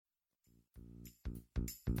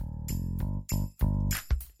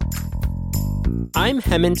I'm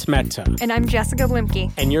Hemant Mehta. And I'm Jessica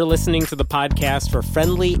Limke. And you're listening to the podcast for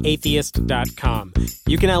FriendlyAtheist.com.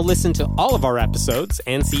 You can now listen to all of our episodes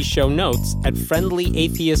and see show notes at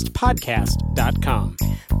FriendlyAtheistPodcast.com.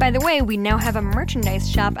 By the way, we now have a merchandise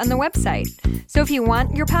shop on the website. So if you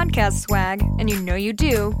want your podcast swag, and you know you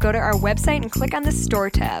do, go to our website and click on the store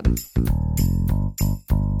tab.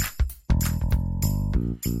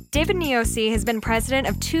 David Niosi has been president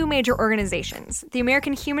of two major organizations, the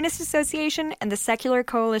American Humanist Association and the Secular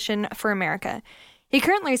Coalition for America. He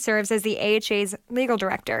currently serves as the AHA's legal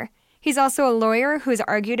director. He's also a lawyer who has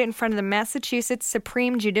argued in front of the Massachusetts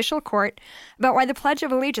Supreme Judicial Court about why the Pledge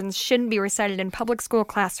of Allegiance shouldn't be recited in public school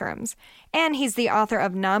classrooms. And he's the author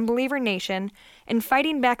of Non-Believer Nation and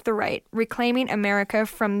Fighting Back the Right, Reclaiming America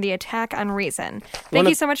from the Attack on Reason. Thank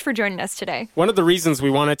you so much for joining us today. One of the reasons we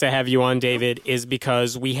wanted to have you on, David, is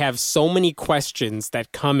because we have so many questions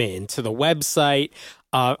that come in to the website,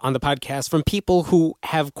 on the podcast from people who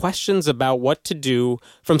have questions about what to do,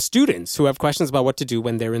 from students who have questions about what to do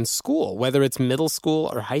when they're in school, whether it's middle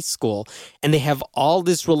school or high school, and they have all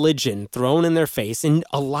this religion thrown in their face in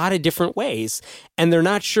a lot of different ways, and they're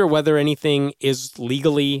not sure whether anything is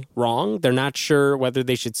legally wrong. They're not sure whether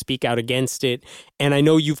they should speak out against it, and I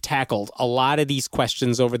know you've tackled a lot of these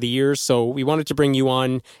questions over the years, so we wanted to bring you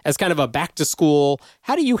on as kind of a back-to-school,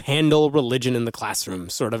 how do you handle religion in the classroom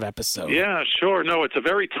sort of episode? Yeah, sure. No, it's a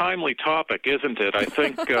very timely topic, isn't it? I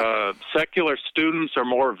think secular students are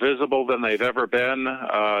more visible than they've ever been.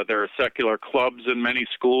 There are secular clubs in many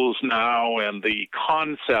schools now, and the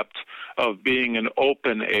concept of being an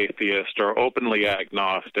open atheist or openly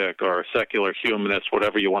agnostic or secular humanist,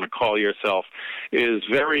 whatever you want to call yourself, is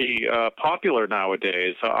very popular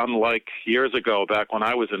nowadays, unlike years ago back when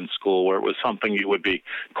I was in school where it was something you would be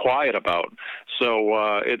quiet about.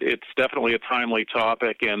 So it's definitely a timely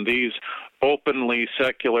topic, and these openly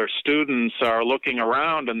secular students are looking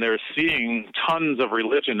around and they're seeing tons of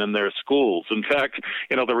religion in their schools. In fact,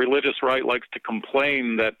 the religious right likes to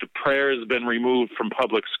complain that the prayer has been removed from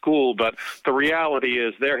public school, but the reality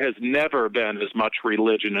is there has never been as much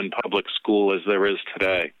religion in public school as there is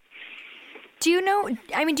today. Do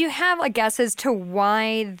you have a guess as to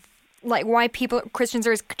why Christians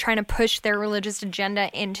are trying to push their religious agenda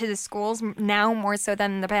into the schools now more so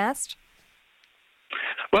than in the past?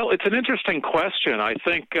 Well, it's an interesting question. I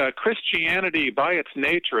think Christianity, by its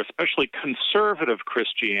nature, especially conservative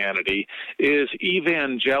Christianity, is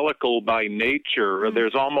evangelical by nature. Mm-hmm.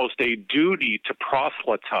 There's almost a duty to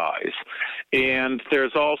proselytize. And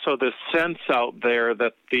there's also this sense out there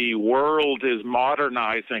that the world is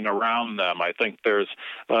modernizing around them. I think there's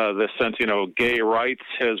this sense, gay rights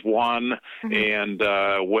has won, mm-hmm. and,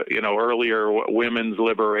 earlier women's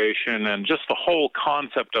liberation, and just the whole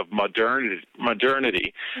concept of modernity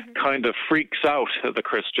mm-hmm. kind of freaks out the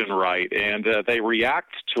Christian right, and they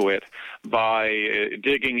react to it by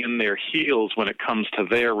digging in their heels when it comes to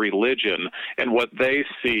their religion and what they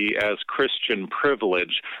see as Christian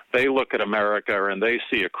privilege. They look at America and they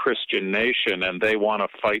see a Christian nation and they want to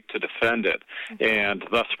fight to defend it. Mm-hmm. And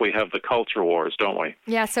thus we have the culture wars, don't we?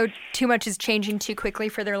 Yeah, so too much is changing too quickly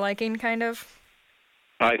for their liking, kind of?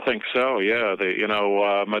 I think so, yeah.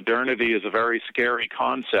 Modernity is a very scary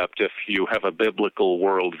concept if you have a biblical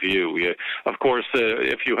worldview. Of course,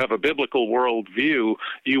 if you have a biblical worldview,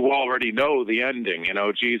 you already know the ending.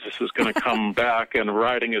 Jesus is going to come back and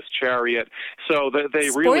riding his chariot. So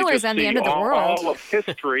they really just on the see end of the world. all of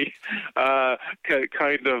history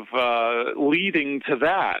kind of leading to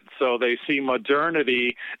that. So they see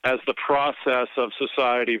modernity as the process of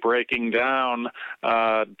society breaking down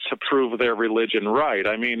to prove their religion right.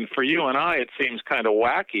 I mean, for you and I, it seems kind of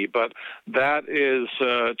wacky, but that is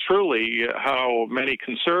truly how many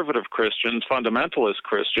conservative Christians, fundamentalist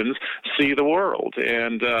Christians, see the world.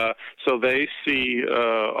 And so they see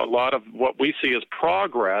a lot of what we see as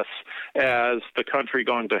progress as the country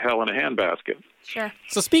going to hell in a handbasket. Sure.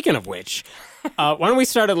 So speaking of which, why don't we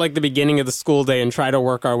start at the beginning of the school day and try to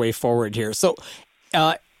work our way forward here? So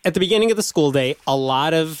at the beginning of the school day, a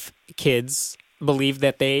lot of kids believe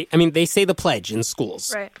that they say the pledge in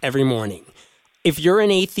schools every morning. If you're an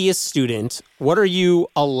atheist student, what are you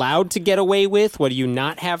allowed to get away with? What do you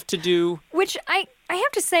not have to do? Which I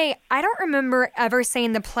have to say, I don't remember ever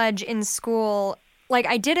saying the pledge in school.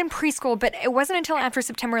 I did in preschool, but it wasn't until after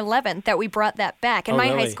September 11th that we brought that back, in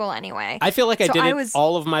high school anyway. I feel like I did it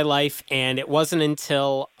all of my life, and it wasn't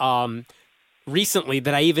until recently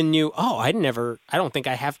that I even knew, I don't think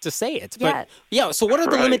I have to say it. But so what are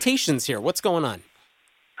the limitations here? What's going on?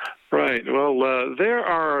 Right. Well, there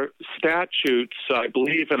are statutes, I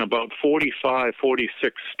believe, in about 45,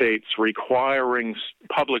 46 states requiring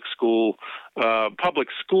public schools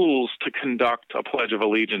to conduct a Pledge of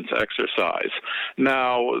Allegiance exercise.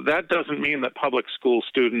 Now, that doesn't mean that public school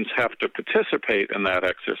students have to participate in that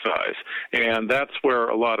exercise, and that's where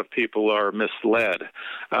a lot of people are misled.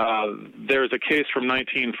 There's a case from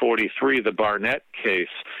 1943, the Barnett case.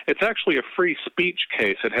 It's actually a free speech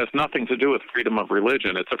case. It has nothing to do with freedom of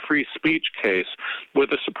religion. It's a free speech case where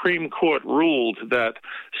the Supreme Court ruled that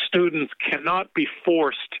students cannot be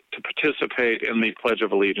forced to participate in the Pledge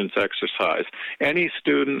of Allegiance exercise. Any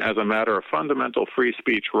student, as a matter of fundamental free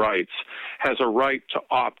speech rights, has a right to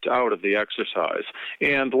opt out of the exercise.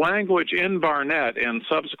 And language in Barnett and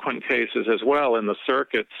subsequent cases as well in the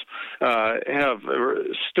circuits have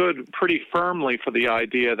stood pretty firmly for the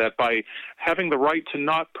idea that by having the right to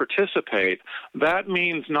not participate, that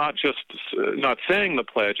means not just not saying the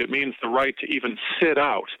pledge, it means the right to even sit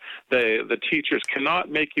out. The teachers cannot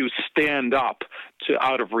make you stand up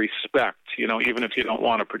out of respect, even if you don't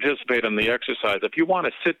want to participate in the exercise. If you want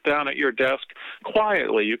to sit down at your desk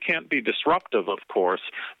quietly, you can't be disruptive, of course,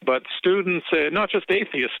 but students, not just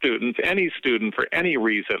atheist students, any student for any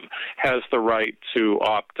reason has the right to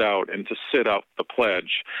opt out and to sit out the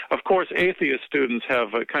pledge. Of course, atheist students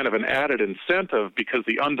have a kind of an added incentive because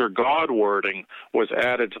the under God wording was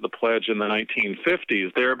added to the pledge in the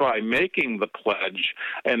 1950s, thereby making the pledge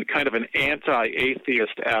and kind of an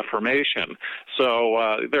anti-atheist affirmation. So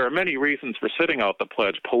there are many reasons for sitting out the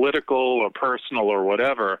pledge, political or personal or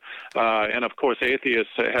whatever. And of course,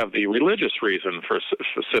 atheists have the religious reason for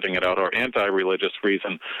sitting it out, or anti-religious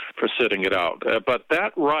reason for sitting it out. But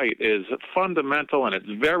that right is fundamental, and it's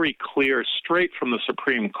very clear straight from the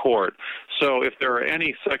Supreme Court. So if there are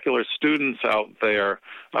any secular students out there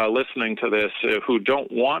listening to this who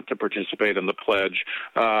don't want to participate in the pledge,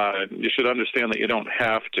 you should understand that you don't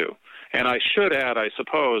have to. And I should add, I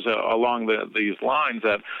suppose, along these lines,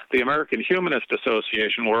 that the American Humanist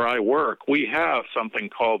Association, where I work, we have something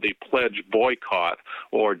called the Pledge Boycott,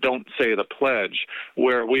 or Don't Say the Pledge,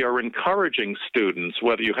 where we are encouraging students,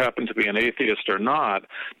 whether you happen to be an atheist or not,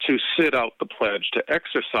 to sit out the pledge, to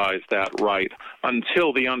exercise that right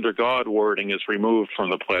until the under God wording is removed from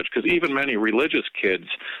the pledge. Because even many religious kids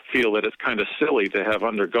feel that it's kind of silly to have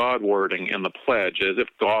under God wording in the pledge, as if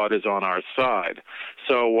God is on our side.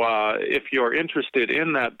 So if you're interested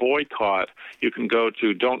in that boycott, you can go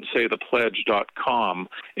to don'tsaythepledge.com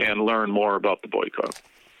and learn more about the boycott.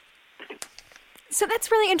 So that's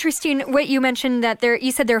really interesting what you mentioned, that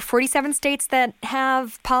you said there are 47 states that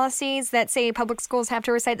have policies that say public schools have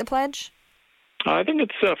to recite the pledge? I think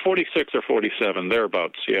it's 46 or 47,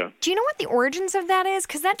 thereabouts, yeah. Do you know what the origins of that is?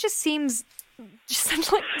 Because that just seems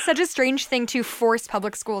such a strange thing to force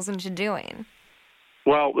public schools into doing.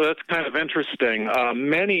 Well, that's kind of interesting.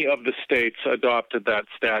 Many of the states adopted that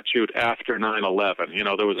statute after 9/11.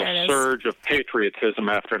 There was a surge of patriotism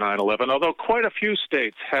after 9/11, although quite a few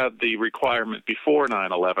states had the requirement before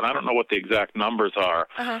 9/11. I don't know what the exact numbers are,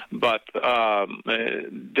 but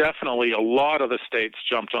definitely a lot of the states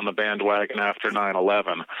jumped on the bandwagon after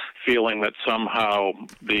 9/11, feeling that somehow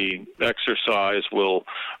the exercise will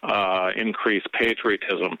increase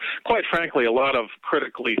patriotism. Quite frankly, a lot of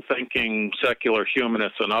critically thinking secular humanists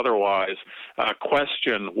and otherwise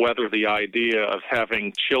question whether the idea of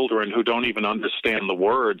having children who don't even understand the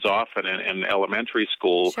words often in elementary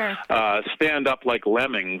school stand up like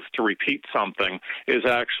lemmings to repeat something is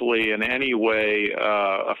actually in any way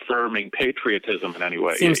affirming patriotism in any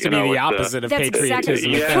way. Seems to be the opposite of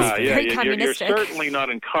patriotism. Exactly. You're certainly not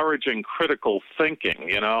encouraging critical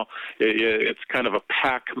thinking. It's kind of a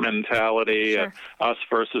pack mentality, us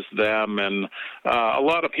versus them, and a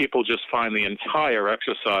lot of people just find the entire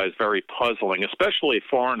exercise very puzzling, especially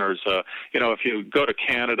foreigners. If you go to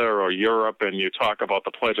Canada or Europe and you talk about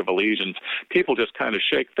the Pledge of Allegiance, people just kind of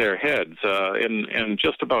shake their heads. In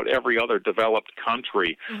just about every other developed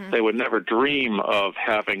country, they would never dream of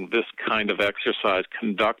having this kind of exercise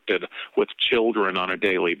conducted with children on a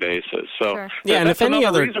daily basis. So and if any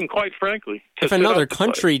other reason, quite frankly, if another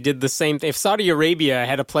country did the same thing, if Saudi Arabia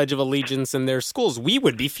had a Pledge of Allegiance in their schools, we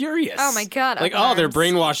would be furious. Oh my God! They're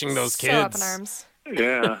brainwashing those kids. So up in arms.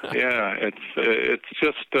 Yeah. It's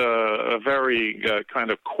just a very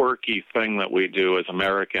kind of quirky thing that we do as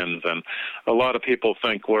Americans, and a lot of people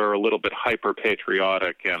think we're a little bit hyper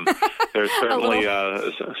patriotic, and there's certainly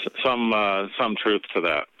some truth to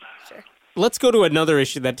that. Sure. Let's go to another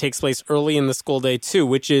issue that takes place early in the school day too,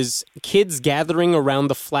 which is kids gathering around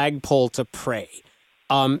the flagpole to pray.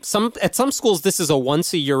 At some schools, this is a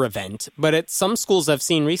once-a-year event, but at some schools I've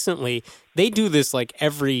seen recently, they do this like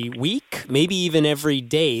every week, maybe even every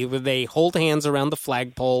day, where they hold hands around the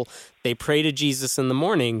flagpole, they pray to Jesus in the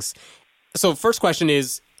mornings. So first question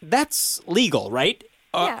is, that's legal, right?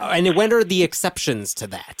 Yeah. And when are the exceptions to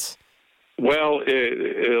that? Well,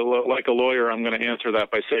 like a lawyer, I'm going to answer that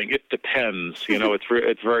by saying it depends.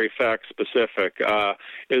 It's very fact specific.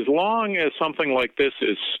 As long as something like this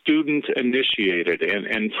is student initiated and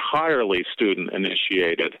entirely student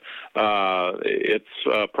initiated,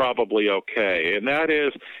 it's probably okay. And that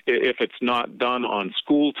is if it's not done on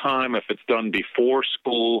school time, if it's done before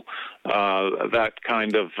school, that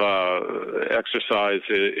kind of exercise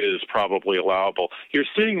is probably allowable. You're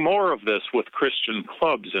seeing more of this with Christian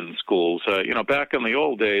clubs in schools. Back in the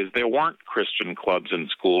old days, there weren't Christian clubs in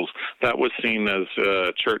schools. That was seen as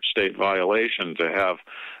a church-state violation to have,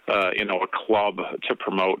 a club to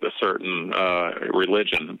promote a certain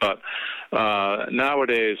religion. But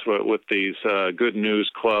nowadays, with these good news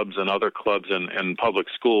clubs and other clubs in public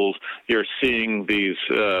schools, you're seeing these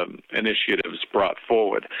initiatives brought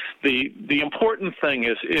forward. The important thing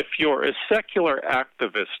is if you're a secular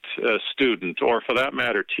activist student, or for that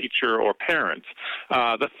matter, teacher or parent,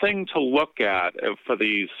 the thing to look at for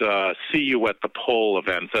these see you at the poll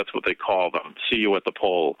events, that's what they call them, see you at the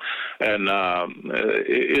poll, and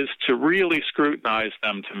is to really scrutinize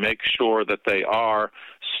them to make sure that they are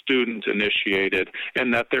student initiated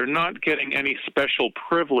and that they're not getting any special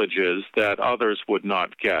privileges that others would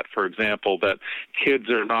not get. For example, that kids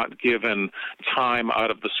are not given time out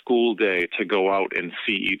of the school day to go out and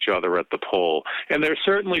see each other at the poll. And there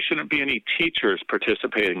certainly shouldn't be any teachers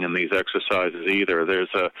participating in these exercises either. There's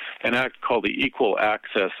an act called the Equal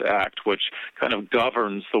Access Act, which kind of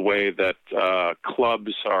governs the way that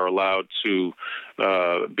clubs are allowed to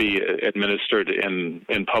be administered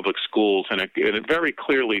in public schools, and it very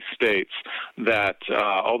clearly states that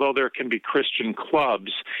although there can be Christian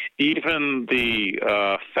clubs, even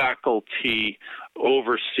the faculty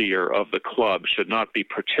overseer of the club should not be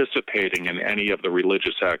participating in any of the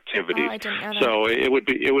religious activities. Oh, I didn't know that. So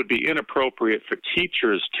it would be inappropriate for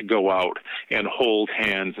teachers to go out and hold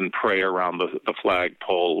hands and pray around the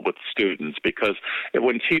flagpole with students, because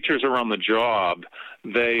when teachers are on the job,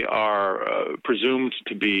 they are presumed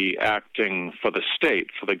to be acting for the state,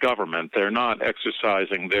 for the government. They're not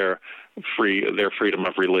exercising their freedom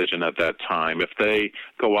of religion at that time. If they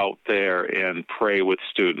go out there and pray with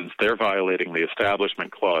students, they're violating the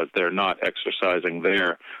Establishment Clause. They're not exercising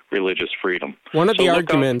their religious freedom. One of the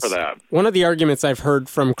arguments I've heard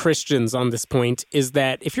from Christians on this point is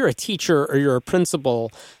that if you're a teacher or you're a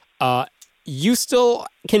principal, you still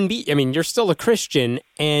can be, you're still a Christian,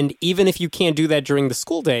 and even if you can't do that during the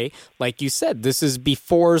school day, like you said, this is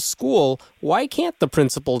before school, why can't the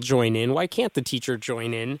principal join in? Why can't the teacher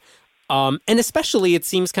join in? And especially, it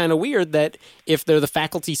seems kind of weird that if they're the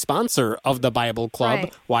faculty sponsor of the Bible Club,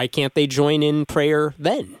 right, why can't they join in prayer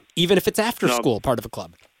then, even if it's after school, part of a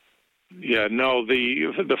club? Yeah, no,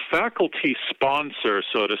 the faculty sponsor,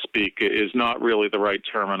 so to speak, is not really the right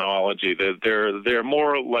terminology. They're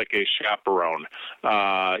more like a chaperone.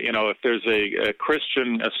 If there's a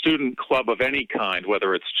student club of any kind,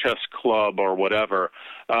 whether it's chess club or whatever,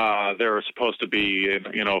 they're supposed to be,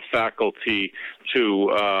 faculty to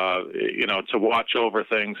watch over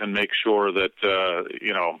things and make sure that,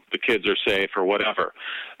 the kids are safe or whatever.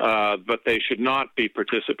 But they should not be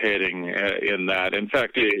participating in that. In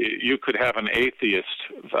fact, you could have an atheist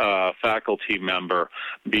faculty member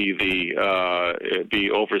be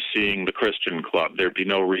overseeing the Christian club. There'd be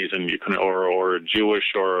no reason you can, or a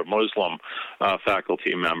Jewish or a Muslim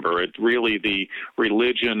faculty member. It's really the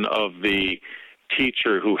religion of the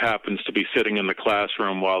teacher who happens to be sitting in the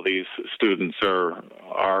classroom while these students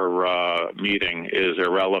are meeting is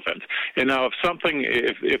irrelevant. And now,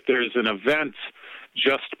 if there's an event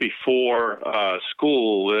just before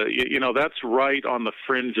school, that's right on the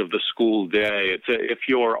fringe of the school day. If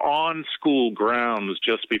you're on school grounds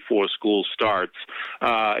just before school starts,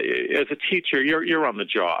 as a teacher, you're on the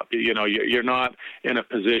job. You're not in a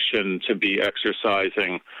position to be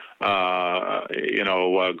exercising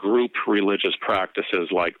group religious practices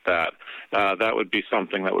like that. That would be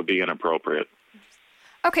something that would be inappropriate.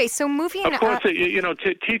 Okay, so moving on. Of course,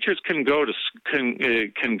 teachers can go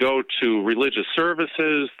to religious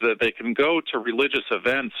services. That they can go to religious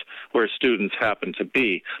events where students happen to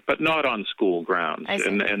be, but not on school grounds,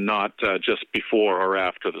 and not just before or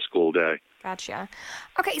after the school day. Gotcha.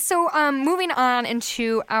 Okay, so moving on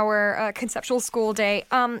into our conceptual school day,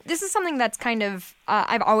 this is something that's kind of,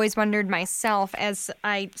 I've always wondered myself as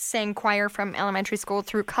I sang choir from elementary school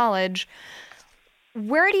through college.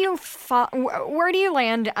 Where do you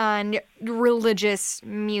land on religious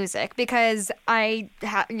music? Because I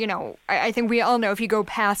think we all know if you go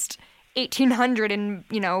past 1800 and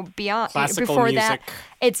beyond, Classical before music. that,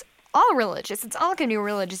 it's all religious. It's all going to be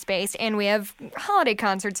religious based, and we have holiday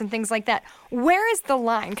concerts and things like that. Where is the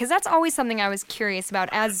line? Because that's always something I was curious about,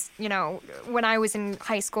 as when I was in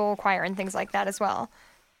high school choir and things like that as well.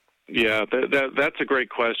 Yeah, that's a great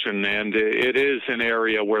question, and it is an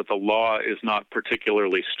area where the law is not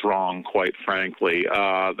particularly strong, quite frankly.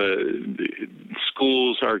 The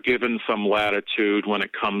schools are given some latitude when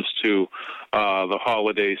it comes to the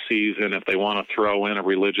holiday season if they want to throw in a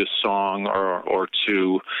religious song or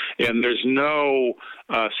two, and there's no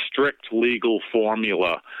strict legal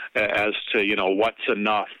formula as to what's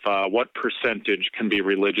enough, what percentage can be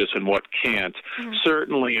religious and what can't. Mm-hmm.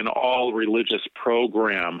 Certainly, an all religious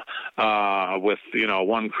program with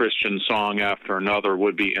one Christian song after another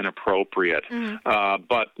would be inappropriate. Mm-hmm.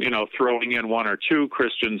 But throwing in one or two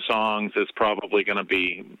Christian songs is probably going to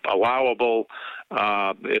be allowable.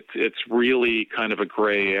 It's really kind of a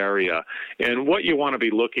gray area. And what you want to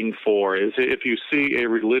be looking for is if you see a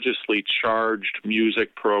religiously charged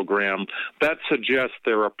music program, that suggests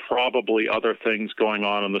there are probably other things going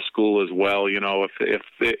on in the school as well.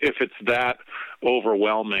 If it's that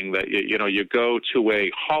overwhelming that you go to a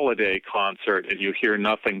holiday concert and you hear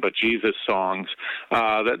nothing but Jesus songs,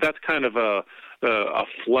 that's kind of a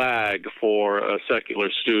flag for a secular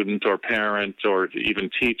student or parent or even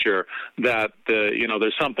teacher that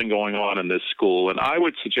there's something going on in this school. And I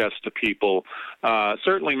would suggest to people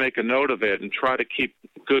certainly make a note of it and try to keep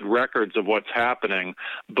good records of what's happening.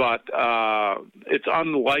 But it's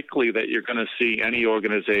unlikely that you're going to see any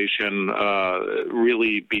organization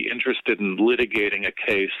really be interested in litigating a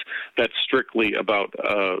case that's strictly about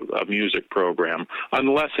a music program,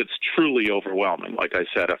 unless it's truly overwhelming. Like I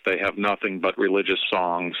said, if they have nothing but religious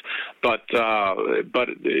songs, but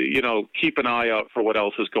keep an eye out for what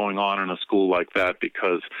else is going on in a school like that,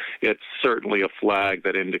 because it's certainly a flag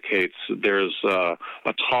that indicates there's a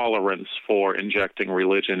tolerance for injecting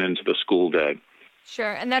religion into the school day.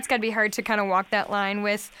 Sure, and that's got to be hard to kind of walk that line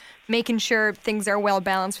with making sure things are well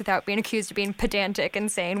balanced without being accused of being pedantic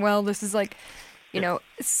and saying, well, this is like, you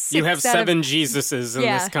have 7 Jesuses in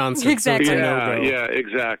this concert. Exactly. So it's a no-go. Yeah,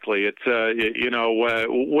 exactly. It's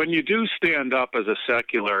when you do stand up as a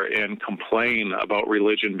secular and complain about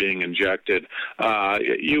religion being injected,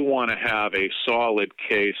 you want to have a solid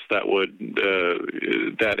case that would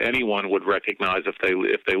that anyone would recognize if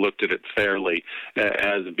they looked at it fairly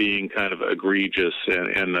as being kind of egregious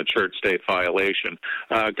and a church-state violation.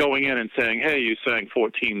 Going in and saying, "Hey, you sang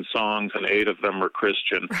 14 songs and 8 of them were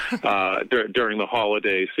Christian during the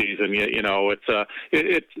holiday season,"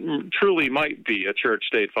 it truly might be a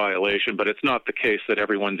church-state violation, but it's not the case that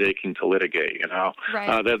everyone's aching to litigate.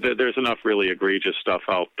 Right. There's enough really egregious stuff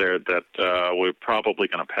out there that we're probably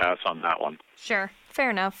going to pass on that one. Sure, fair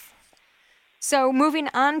enough. So moving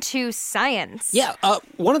on to science. Yeah,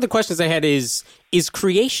 one of the questions I had is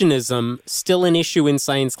creationism still an issue in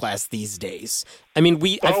science class these days? I mean,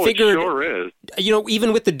 I figured, it sure is.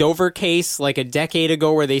 Even with the Dover case, like a decade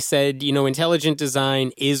ago, where they said, intelligent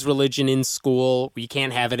design is religion in school, we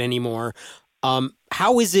can't have it anymore.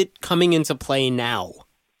 How is it coming into play now?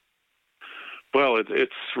 Well,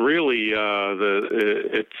 it's really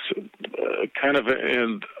it's kind of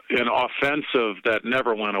an offensive that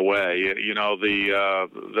never went away.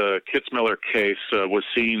 The Kitzmiller case was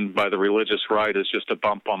seen by the religious right as just a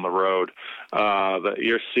bump on the road.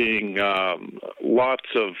 You're seeing lots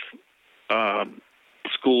of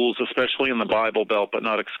schools, especially in the Bible Belt, but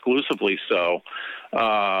not exclusively so,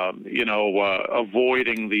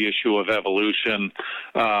 avoiding the issue of evolution.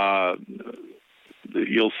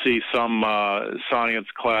 You'll see some science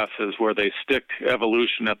classes where they stick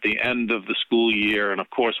evolution at the end of the school year, and of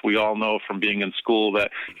course we all know from being in school that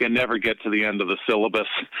you never get to the end of the syllabus.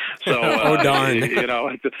 So, oh darn!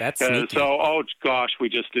 That's sneaky. So, oh gosh, we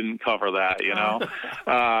just didn't cover that.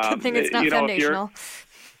 Good thing it's not foundational.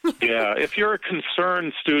 If you're a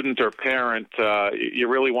concerned student or parent, you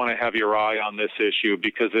really want to have your eye on this issue,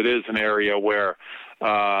 because it is an area where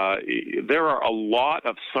there are a lot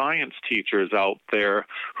of science teachers out there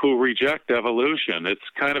who reject evolution. It's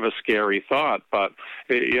kind of a scary thought, but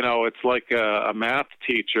it's like a math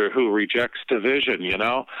teacher who rejects division.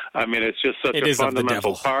 I mean, it's just such a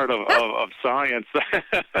fundamental part of science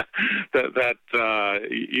that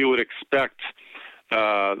you would expect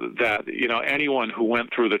that anyone who went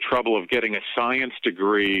through the trouble of getting a science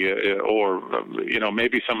degree, or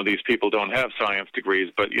maybe some of these people don't have science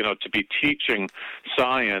degrees, but to be teaching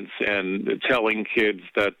science and telling kids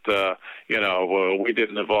that we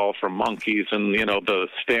didn't evolve from monkeys and the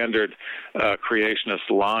standard creationist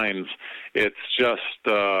lines. It's just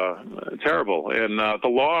terrible. And the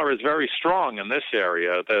law is very strong in this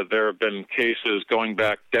area. There have been cases going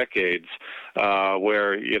back decades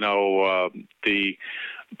where, the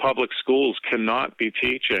public schools cannot be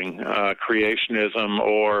teaching creationism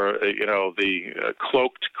or, the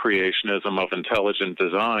cloaked creationism of intelligent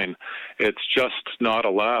design. It's just not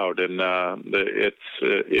allowed. And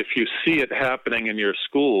if you see it happening in your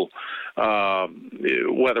school,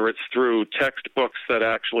 whether it's through textbooks that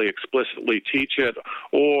actually explicitly teach it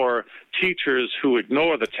or teachers who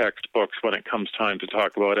ignore the textbooks when it comes time to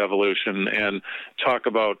talk about evolution and talk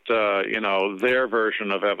about, their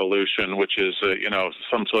version of evolution, which is,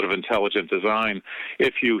 some sort of intelligent design.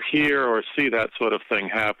 If you hear or see that sort of thing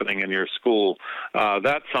happening in your school,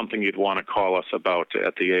 that's something you'd want to call us about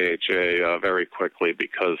at the AHA very quickly,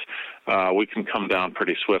 because we can come down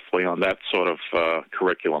pretty swiftly on that sort of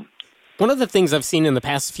curriculum. One of the things I've seen in the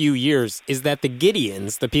past few years is that the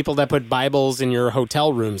Gideons, the people that put Bibles in your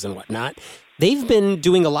hotel rooms and whatnot, they've been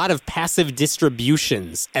doing a lot of passive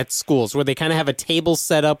distributions at schools where they kind of have a table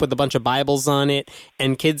set up with a bunch of Bibles on it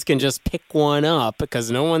and kids can just pick one up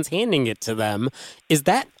because no one's handing it to them. Is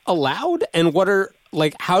that allowed? And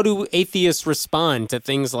how do atheists respond to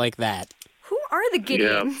things like that? Who are the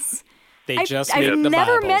Gideons? Yeah. I've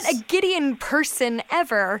never met a Gideon person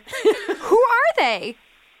ever. Who are they?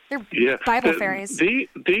 They're Bible fairies. These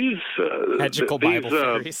magical Bible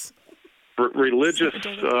fairies. Religious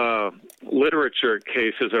literature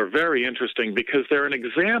cases are very interesting because they're an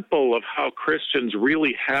example of how Christians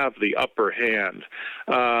really have the upper hand.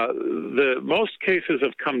 Most cases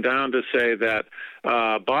have come down to say that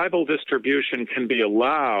Bible distribution can be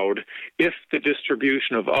allowed if the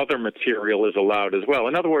distribution of other material is allowed as well.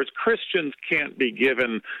 In other words, Christians can't be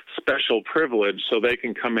given special privilege so they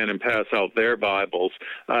can come in and pass out their Bibles.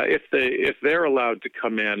 If they're allowed to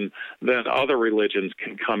come in, then other religions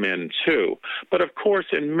can come in too. But of course,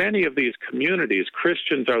 in many of these communities,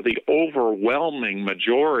 Christians are the overwhelming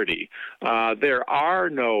majority. There are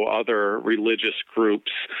no other religious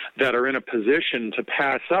groups that are in a position to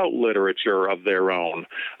pass out literature of their own.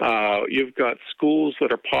 You've got schools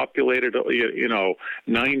that are populated,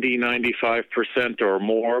 90-95% or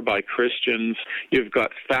more by Christians. You've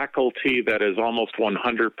got faculty that is almost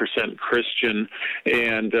 100% Christian,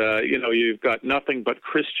 and you've got nothing but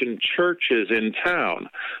Christian churches in town.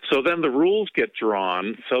 So then the rules get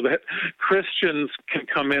drawn so that Christians can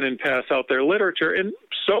come in and pass out their literature, and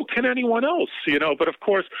so can anyone else, But of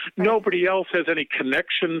course, nobody else has any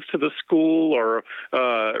connections to the school or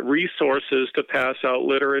resources to pass out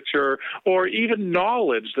literature or even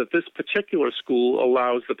knowledge that this particular school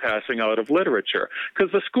allows the passing out of literature,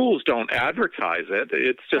 because the schools don't advertise it.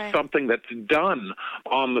 It's just something that's done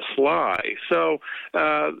on the sly. So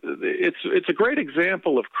it's a great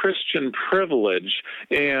example of Christian privilege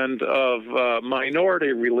and of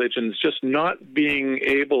minority religions just not being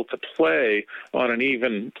able to play on an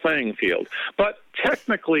even playing field. But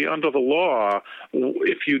technically, under the law,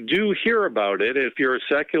 if you do hear about it, if you're a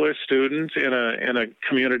secular student in a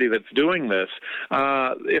community that's doing this,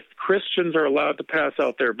 if Christians are allowed to pass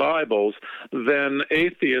out their Bibles, then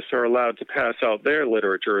atheists are allowed to pass out their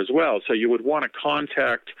literature as well. So you would want to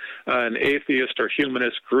contact an atheist or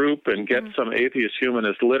humanist group and get some atheist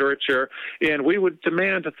humanist literature, and we would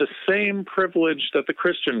demand that the same privilege that the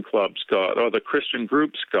Christian clubs got or the Christian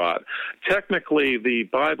groups got. Technically, the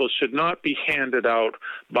Bible should not be handed out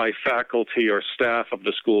by faculty or staff of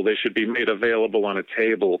the school. They should be made available on a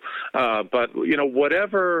table. But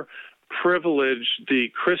whatever privilege the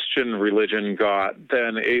Christian religion got,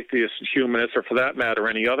 then atheists and humanists, or for that matter,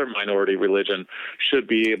 any other minority religion, should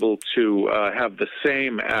be able to have the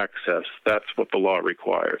same access. That's what the law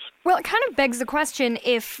requires. Well, it kind of begs the question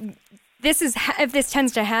if this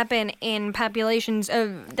tends to happen in populations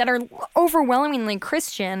that are overwhelmingly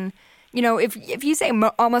Christian. If you say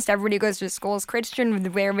almost everybody who goes to school is Christian,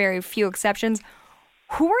 with very, very few exceptions,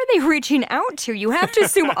 who are they reaching out to? You have to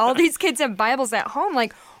assume all these kids have Bibles at home.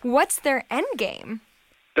 Like, what's their end game?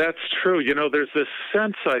 That's true. There's this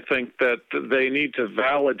sense, I think, that they need to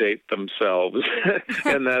validate themselves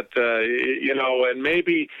and that, and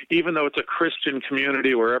maybe even though it's a Christian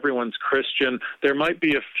community where everyone's Christian, there might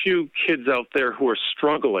be a few kids out there who are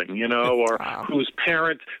struggling, or whose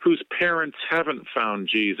parents haven't found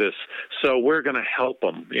Jesus, so we're going to help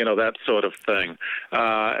them, that sort of thing.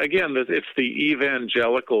 Again, it's the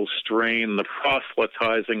evangelical strain, the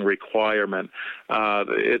proselytizing requirement.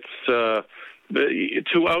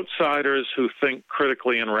 To outsiders who think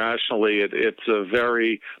critically and rationally, it's a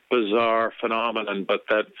very bizarre phenomenon, but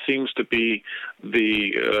that seems to be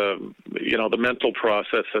the mental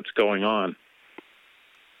process that's going on.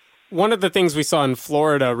 One of the things we saw in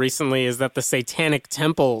Florida recently is that the Satanic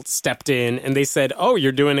Temple stepped in and they said, "Oh,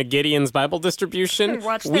 you're doing a Gideon's Bible distribution?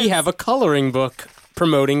 We have a coloring book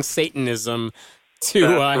promoting Satanism to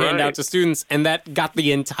hand out to students," and that got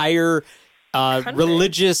the entire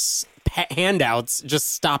religious handouts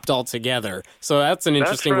just stopped altogether. So that's an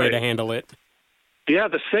interesting way to handle it. Yeah,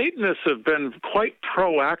 the Satanists have been quite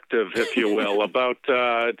proactive, if you will, about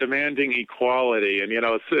demanding equality. And,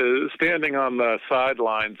 standing on the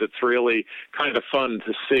sidelines, it's really kind of fun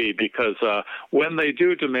to see because when they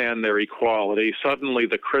do demand their equality, suddenly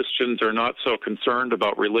the Christians are not so concerned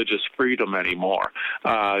about religious freedom anymore.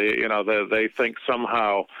 They think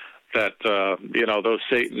somehow that, those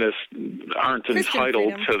Satanists aren't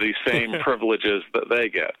entitled to the same privileges that they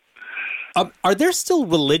get. Are there still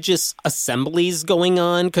religious assemblies going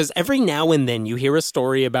on? Because every now and then you hear a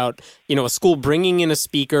story about, a school bringing in a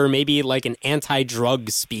speaker, maybe like an anti-drug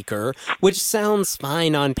speaker, which sounds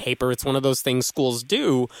fine on paper. It's one of those things schools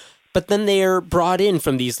do. But then they're brought in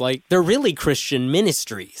from these, they're really Christian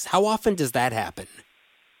ministries. How often does that happen?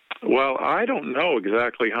 Well, I don't know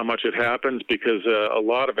exactly how much it happens because a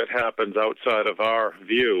lot of it happens outside of our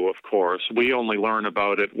view, of course. We only learn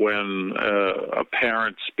about it when a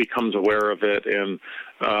parent becomes aware of it and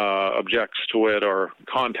objects to it or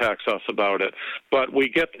contacts us about it. But we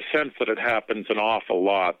get the sense that it happens an awful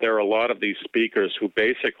lot. There are a lot of these speakers who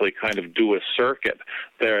basically kind of do a circuit.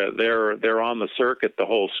 They're on the circuit the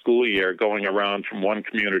whole school year, going around from one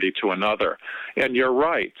community to another. And you're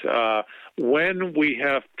right. When we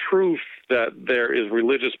have proof that there is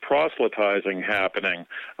religious proselytizing happening,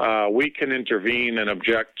 we can intervene and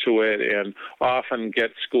object to it and often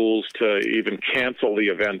get schools to even cancel the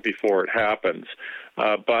event before it happens.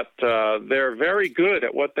 But they're very good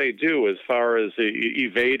at what they do as far as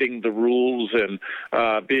evading the rules and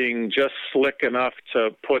being just slick enough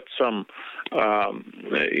to put some,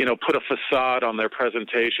 put a facade on their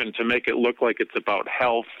presentation to make it look like it's about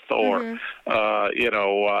health or,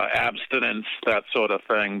 abstinence, that sort of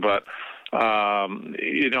thing. But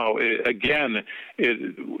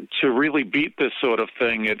to really beat this sort of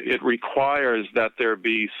thing, it requires that there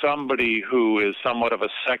be somebody who is somewhat of a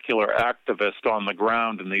secular activist on the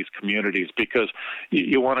ground in these communities, because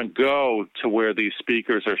you want to go to where these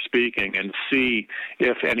speakers are speaking and see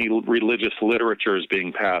if any religious literature is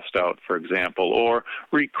being passed out, for example, or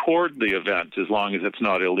record the event as long as it's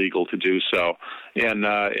not illegal to do so. And,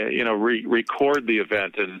 record the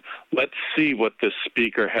event and let's see what this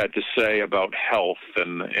speaker had to say about health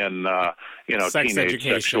and sex teenage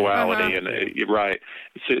education. Sexuality. And right.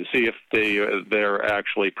 See if they're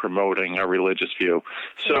actually promoting a religious view.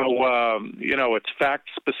 So, it's fact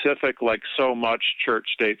specific, like so much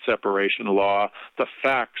church-state separation law. The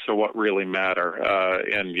facts are what really matter.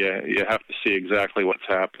 And you have to see exactly what's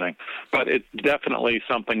happening. But it's definitely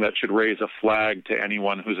something that should raise a flag to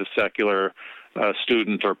anyone who's a secular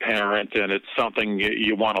student or parent, and it's something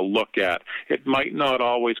you want to look at. It might not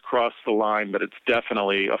always cross the line, but it's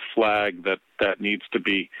definitely a flag that needs to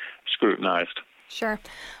be scrutinized. Sure.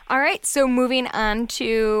 All right, so moving on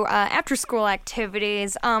to after-school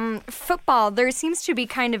activities. Football, there seems to be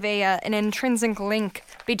kind of an intrinsic link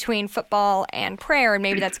between football and prayer, and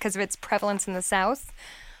maybe that's because of its prevalence in the South.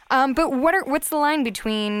 But what's the line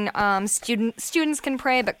between students can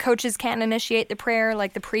pray, but coaches can't initiate the prayer,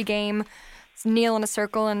 like the pregame, kneel in a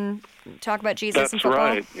circle and talk about Jesus and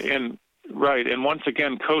football? That's right. And once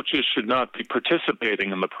again, coaches should not be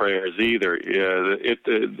participating in the prayers either.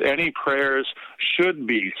 Any prayers should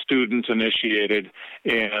be student-initiated,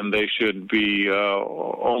 and they should be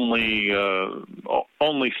only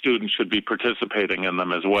students should be participating in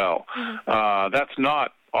them as well. Mm-hmm. That's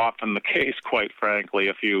not often the case, quite frankly.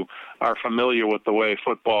 If you are familiar with the way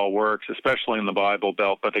football works, especially in the Bible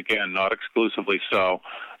Belt, but again, not exclusively so.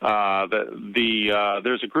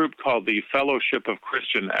 There's a group called the Fellowship of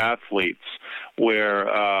Christian Athletes, where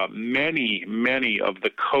many of the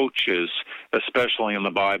coaches, especially in the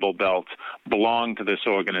Bible Belt, belong to this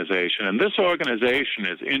organization. And this organization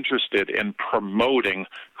is interested in promoting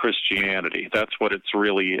Christianity. That's what it's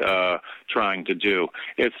really trying to do.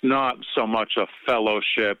 It's not so much a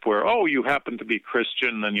fellowship where, oh, you happen to be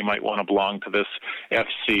Christian, then you might want to belong to this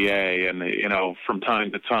FCA, and from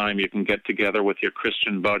time to time you can get together with your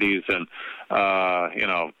Christian buddies and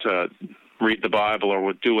to read the Bible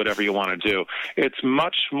or do whatever you want to do. It's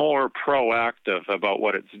much more proactive about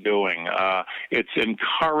what it's doing. It's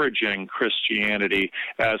encouraging Christianity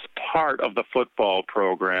as part of the football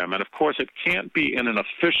program. And, of course, it can't be in an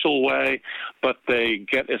official way, but they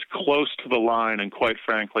get as close to the line, and, quite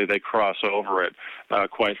frankly, they cross over it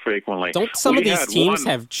quite frequently. Don't some of these teams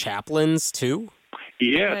have chaplains, too?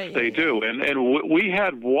 Yes, they do, and we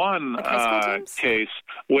had one case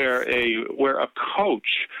where a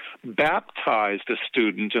coach baptized a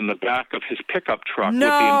student in the back of his pickup truck with the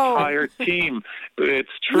entire team.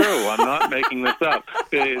 It's true. I'm not making this up.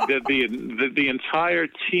 The entire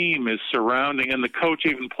team is surrounding, and the coach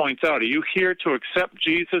even points out, "Are you here to accept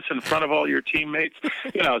Jesus in front of all your teammates?" This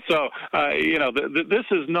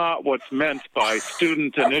is not what's meant by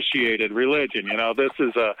student-initiated religion. This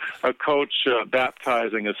is a coach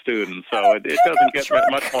baptizing a student, so it doesn't get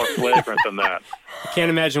much more flagrant than that. I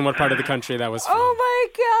can't imagine what part of the country that was from. Oh my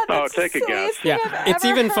God! Oh, take a guess. Yeah, it's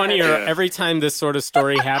even funnier every time this sort of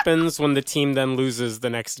story happens when the team then loses the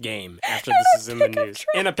next game after this is in the news.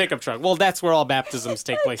 In a pickup truck. Well, that's where all baptisms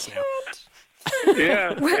take place now.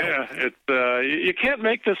 Yeah. You can't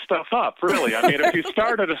make this stuff up, really. I mean, if you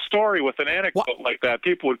started a story with an anecdote like that,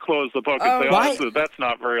 people would close the book and say, that's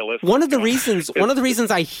not realistic. One of the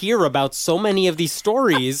reasons I hear about so many of these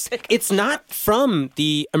stories, it's not from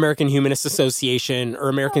the American Humanist Association or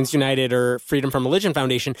Americans United or Freedom from Religion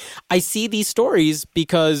Foundation. I see these stories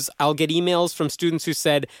because I'll get emails from students who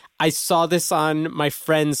said, I saw this on my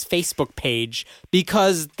friend's Facebook page,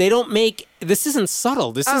 because they don't make, this isn't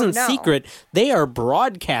subtle, this isn't secret. They are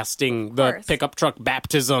broadcasting the pickup truck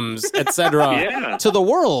baptisms, etc. to the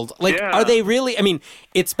world. Are they really, I mean,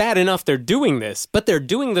 it's bad enough they're doing this, but they're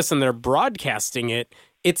doing this and they're broadcasting it.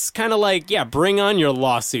 It's kind of like, bring on your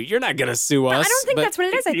lawsuit. You're not going to sue us. I don't think that's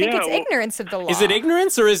what it is. I think it's ignorance of the law. Is it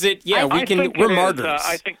ignorance, or is it, we're martyrs?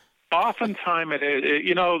 I think oftentimes,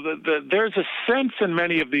 there's a sense in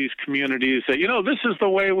many of these communities that, this is the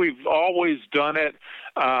way we've always done it.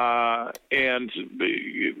 And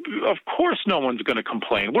of course, no one's going to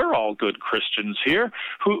complain. We're all good Christians here.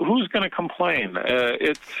 Who's going to complain?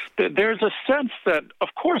 There's a sense that, of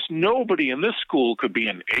course, nobody in this school could be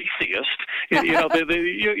an atheist.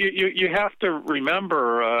 You have to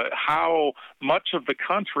remember how much of the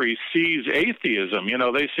country sees atheism.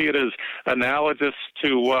 They see it as analogous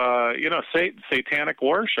to, satanic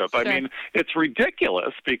worship. I mean, it's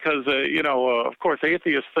ridiculous because, of course,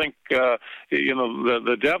 atheists think,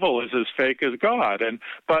 the devil is as fake as God.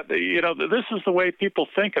 But this is the way people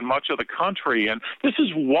think in much of the country. And this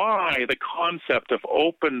is why the concept of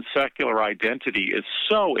open secular identity is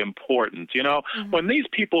so important. When these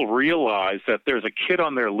people realize that there's a kid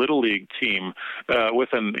on their Little League team with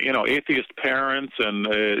atheist parents and,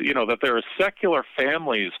 that there are secular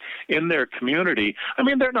families in their community, I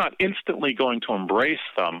mean, they're not instantly going to embrace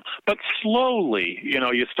them. But slowly,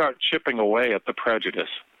 you start chipping away at the prejudice.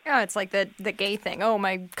 Yeah, it's like the gay thing. Oh,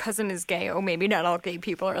 my cousin is gay. Oh, maybe not all gay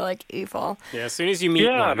people are like evil. Yeah, as soon as you meet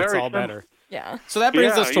one, it's all better. Yeah. So that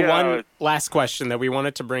brings us to one last question that we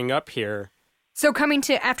wanted to bring up here. So coming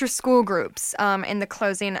to after-school groups in the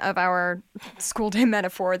closing of our school day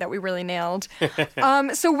metaphor that we really nailed.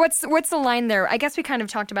 So what's the line there? I guess we kind of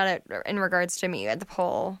talked about it in regards to me at the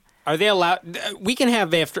poll. Are they allowed? We can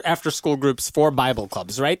have after-school groups for Bible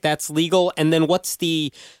clubs, right? That's legal. And then what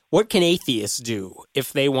can atheists do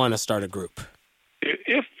if they want to start a group?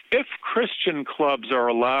 If Christian clubs are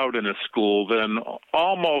allowed in a school, then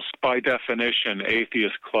almost by definition,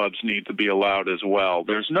 atheist clubs need to be allowed as well.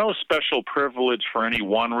 There's no special privilege for any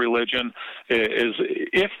one religion.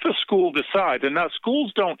 If the school decides, and now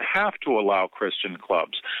schools don't have to allow Christian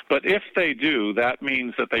clubs, but if they do, that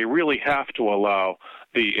means that they really have to allow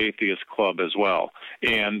the Atheist Club as well.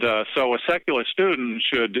 And so a secular student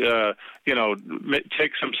should,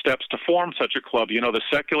 take some steps to form such a club. The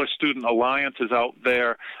Secular Student Alliance is out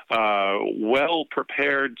there, well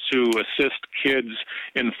prepared to assist kids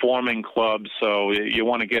in forming clubs. So you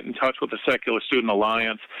want to get in touch with the Secular Student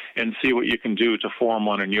Alliance and see what you can do to form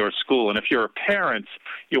one in your school. And if you're a parent,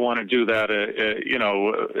 you want to do that,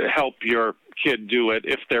 help your kid do it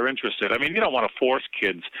if they're interested. I mean, you don't want to force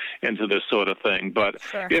kids into this sort of thing, but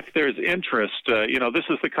Sure. If there's interest, this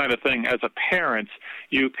is the kind of thing, as a parent,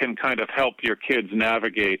 you can kind of help your kids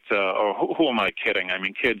navigate, or who am I kidding? I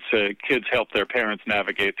mean, kids help their parents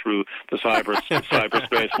navigate through the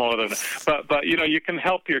cyberspace more than, but you can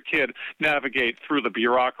help your kid navigate through the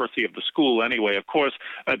bureaucracy of the school anyway. Of course,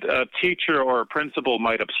 a teacher or a principal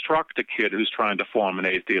might obstruct a kid who's trying to form an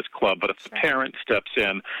atheist club, but if the parent steps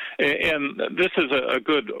in, and this is a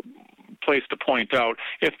good place to point out,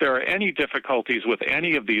 if there are any difficulties with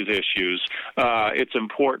any of these issues, it's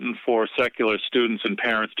important for secular students and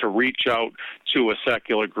parents to reach out to a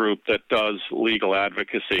secular group that does legal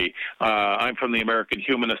advocacy. I'm from the American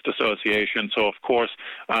Humanist Association, so of course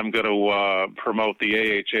I'm going to promote the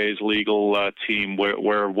AHA's legal team.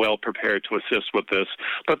 We're well prepared to assist with this,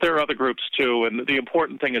 but there are other groups too, and the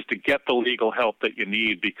important thing is to get the legal help that you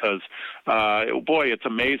need, because it's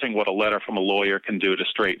amazing what a letter from a lawyer can do to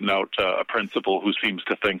straighten out a principal who seems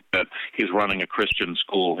to think that he's running a Christian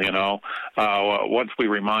school. Once we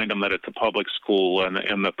remind them that it's a public school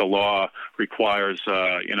and that the law requires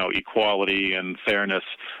equality and fairness,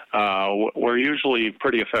 we're usually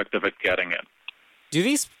pretty effective at getting it.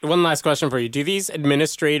 One last question for you. Do these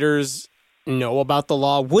administrators know about the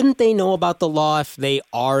law? Wouldn't they know about the law if they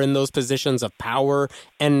are in those positions of power?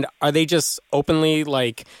 And are they just openly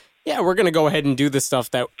like, yeah, we're going to go ahead and do this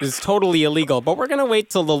stuff that is totally illegal, but we're going to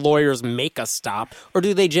wait till the lawyers make us stop? Or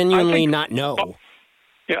do they genuinely not know?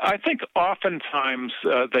 Yeah, I think oftentimes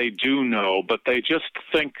they do know, but they just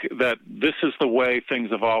think that this is the way things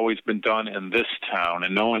have always been done in this town,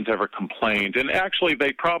 and no one's ever complained. And actually,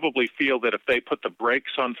 they probably feel that if they put the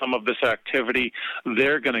brakes on some of this activity,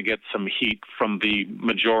 they're going to get some heat from the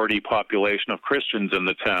majority population of Christians in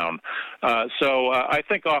the town. So I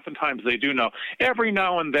think oftentimes they do know. Every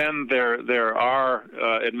now and then there are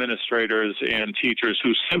administrators and teachers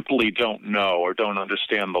who simply don't know or don't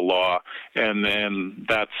understand the law, and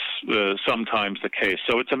that's sometimes the case.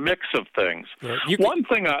 So it's a mix of things. Yeah, one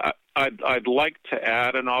thing I'd like to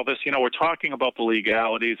add in all this, we're talking about the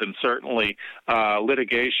legalities, and certainly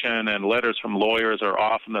litigation and letters from lawyers are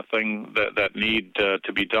often the thing that need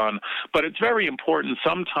to be done. But it's very important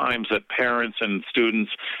sometimes that parents and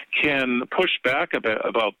students can push back a bit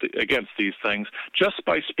against these things just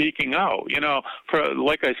by speaking out.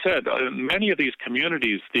 Like I said, in many of these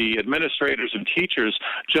communities, the administrators and teachers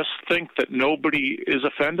just think that nobody is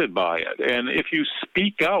offended by it. And if you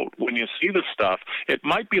speak out when you see this stuff, it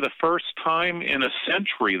might be the first time in a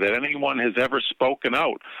century that anyone has ever spoken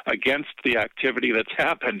out against the activity that's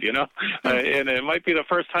happened, and it might be the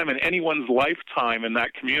first time in anyone's lifetime in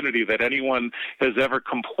that community that anyone has ever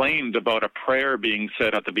complained about a prayer being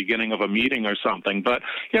said at the beginning of a meeting or something. But,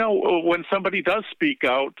 when somebody does speak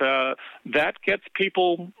out, that gets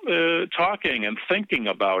people talking and thinking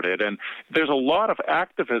about it. And there's a lot of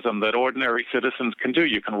activism that ordinary citizens can do.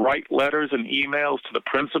 You can write letters and emails to the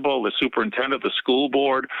principal, the superintendent, the school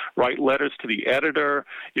board, write letters to the editor.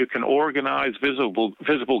 You can organize visible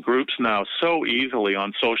groups now so easily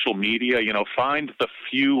on social media. Find the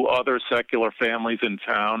few other secular families in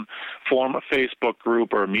town, form a Facebook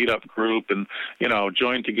group or a meetup group, and,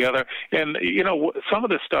 join together. And, some of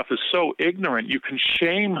this stuff is so ignorant, you can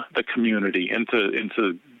shame the community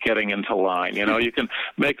into getting into line. You can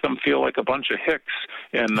make them feel like a bunch of hicks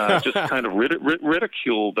and just kind of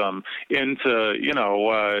ridicule them into,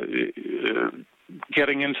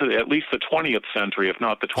 getting into at least the 20th century, if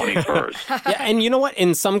not the 21st. Yeah, and you know what?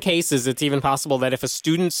 In some cases, it's even possible that if a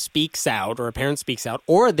student speaks out or a parent speaks out,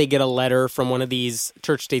 or they get a letter from one of these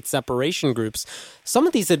church-state separation groups, some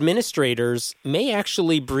of these administrators may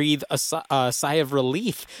actually breathe a sigh of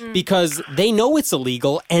relief because they know it's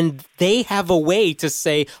illegal and they have a way to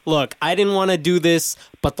say, look, I didn't want to do this,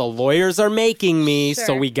 but the lawyers are making me,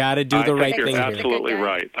 so we got to do the right thing here. I think you're absolutely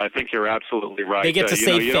right. I think you're absolutely right. They get to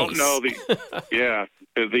save face. You don't know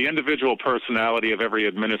the individual personality of every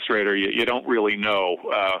administrator. You don't really know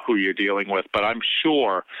who you're dealing with, but I'm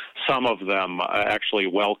sure some of them actually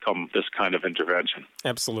welcome this kind of intervention.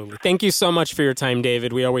 Absolutely. Thank you so much for your time,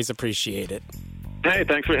 David. We always appreciate it. Hey,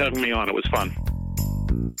 thanks for having me on. It was fun.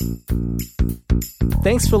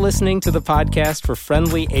 Thanks for listening to the podcast for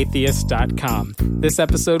FriendlyAtheist.com. This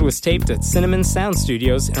episode was taped at Cinnamon Sound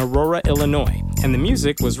Studios in Aurora, Illinois, and the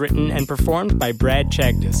music was written and performed by Brad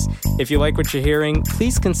Chagdis. If you like what you're hearing,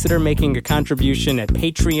 please consider making a contribution at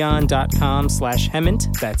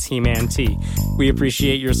patreon.com/Hemant, that's He-Man-T. We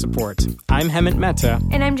appreciate your support. I'm Hemant Mehta.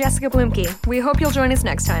 And I'm Jessica Blumke. We hope you'll join us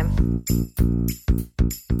next time.